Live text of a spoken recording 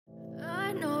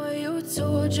you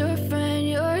told your friend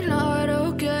you're not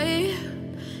okay,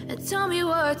 and tell me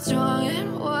what's wrong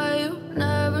and why you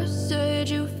never said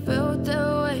you felt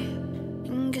that way.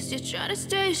 And guess you're trying to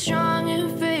stay strong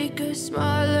and fake a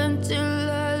smile until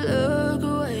I look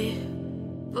away.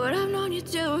 But I've known you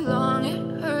too long,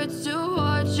 it hurts to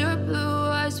watch your blue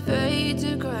eyes fade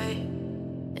to gray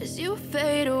as you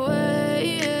fade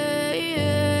away,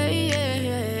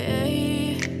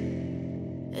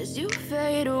 as you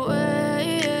fade away.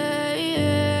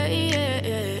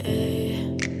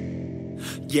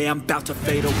 Yeah, I'm about to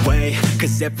fade away,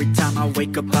 cause every time I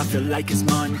wake up I feel like it's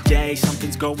Monday.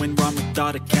 Something's going wrong with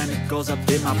all the chemicals up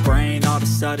in my brain. All of a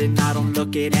sudden I don't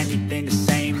look at anything the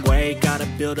same way. Got a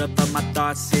buildup of my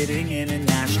thoughts sitting in an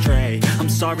ashtray. I'm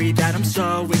sorry that I'm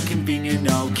so inconvenient,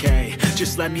 okay.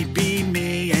 Just let me be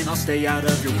me and I'll stay out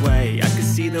of your way. I can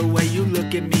see the way you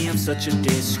look at me, I'm such a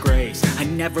disgrace. I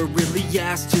never really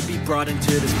asked to be brought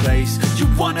into this place. You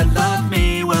wanna love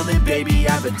me? Well then baby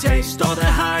I have a taste. All the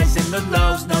highs and the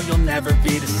lows, no you'll never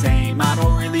be the same. I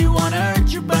don't really wanna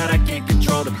hurt you but I can't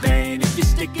control the pain. If you're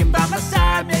sticking by my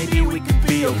side maybe we could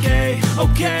be okay.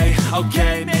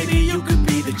 Okay, maybe you could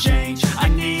be the change I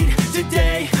need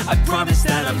today. I promise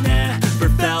that I've never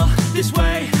felt this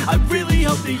way. I really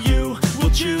hope that you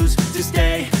will choose to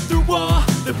stay through all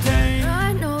the pain.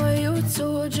 I know you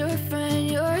told your friend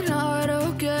you're not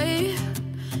okay,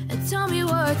 and tell me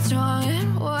what's wrong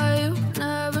and why you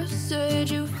never said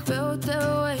you felt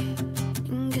that way.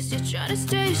 And guess you're trying to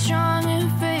stay strong and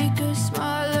fake a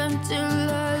smile until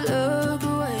I look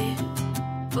away.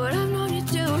 But I've known you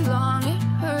too long, it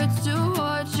hurts to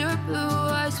watch your blue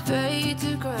eyes fade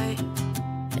to gray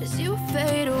as you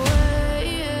fade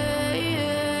away,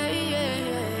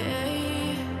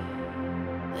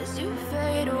 as you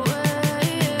fade away,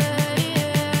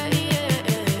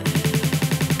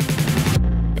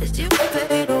 as you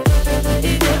fade away.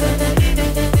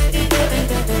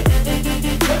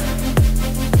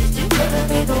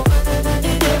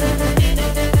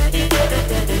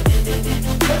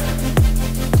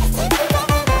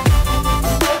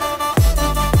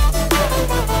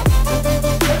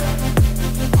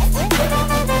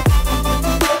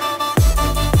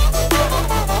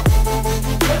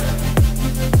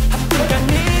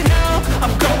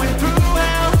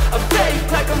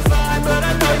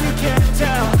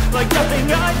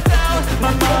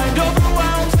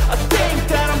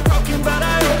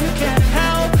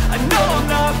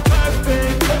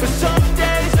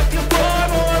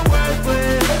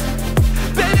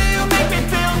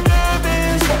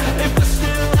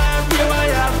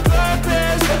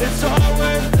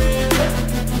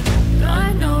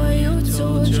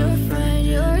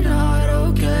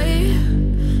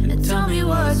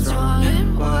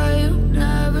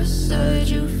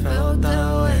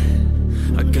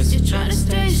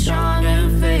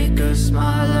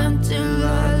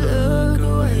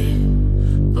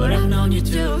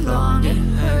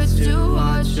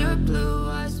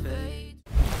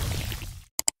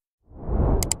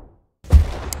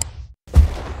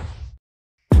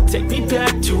 Take me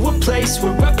back to a place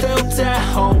where I felt at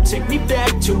home. Take me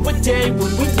back to a day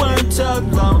when we weren't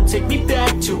alone. Take me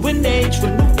back to an age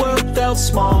when the world felt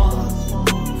small,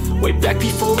 way back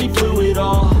before we blew it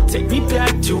all. Take me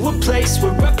back to a place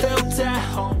where I felt at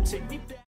home. Take me